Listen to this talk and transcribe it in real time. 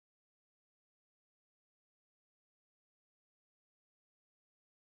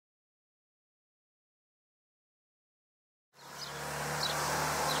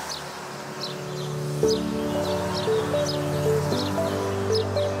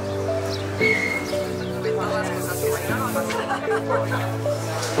Welcome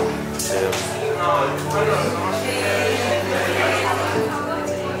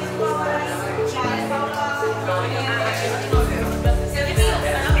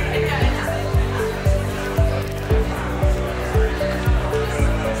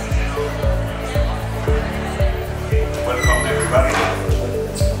everybody.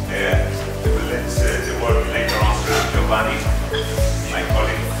 Let's work later on with Giovanni, my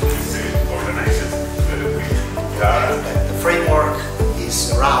colleague, who organizes the framework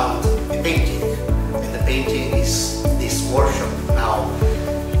is around the painting, and the painting is this workshop now.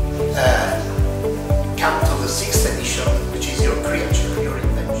 Come to the 6th edition, which is your creature, your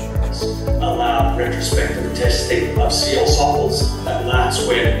invention. Allow retrospective testing of seal samples, and that's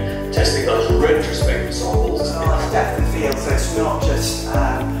when testing those retrospective samples. Depth and field, so it's not just a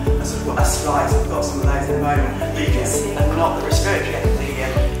slide. I've got some of those in a moment. You can see, and not the respiratory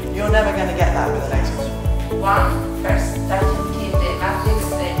epithelium. You're never going to get that with an exoskeleton. One first starting with the outbreaks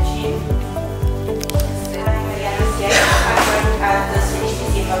gene. I work at the Swedish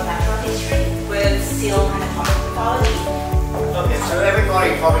Museum of Natural History with seal anatomic pathology. Okay, so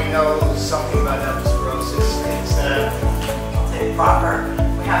everybody probably knows something about leptospirosis. It's proper.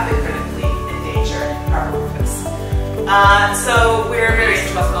 We have the critically endangered herpes. So we're very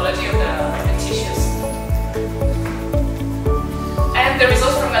into pathology of the tissues. And the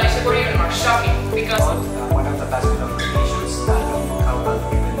results from Galicia were even more shocking because one of the vascular complications how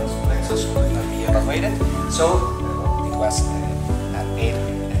those plexus could not be evaluated. So it was an 8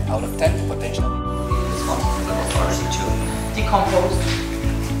 out of 10 potentially. To decompose.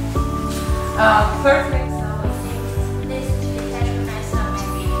 Third thing.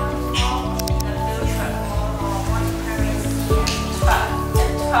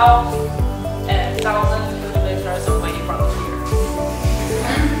 Kilometers away from here.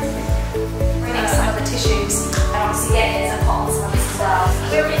 Reading some of the tissues and obviously getting his important some of this stuff.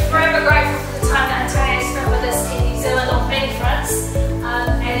 We're forever grateful for the time that Antonio spent with us in New Zealand on many fronts.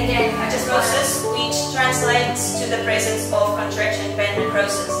 And again, process which translates to the presence of contraction band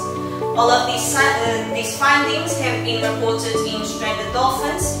necrosis. All of these findings have been reported in stranded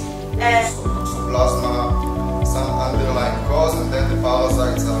dolphins. Toxoplasma, some underlying cause, and then the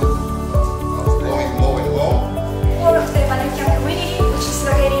parasites are going more and more. All of the Valencian community, which is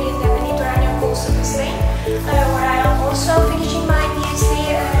located in the Mediterranean coast of Spain, where I am also finishing my PhD.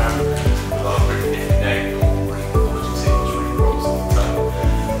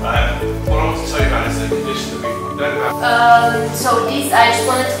 So this, I just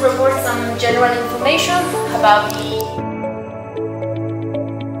wanted to report some general information about the...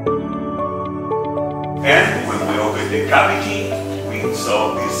 And when we opened the cavity, we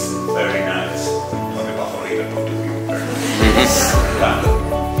saw this very nice, from the pathological point of view, very nice.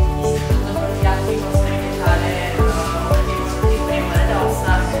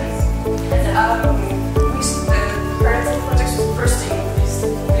 the parental cortex was bursting with these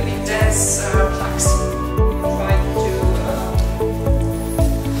really dense plaques. Trying to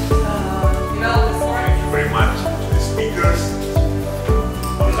develop the form. Thank you very much to the speakers,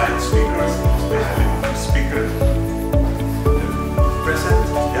 online speakers, especially the speaker present.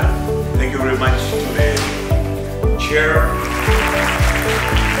 Yeah. Thank you very much to the chair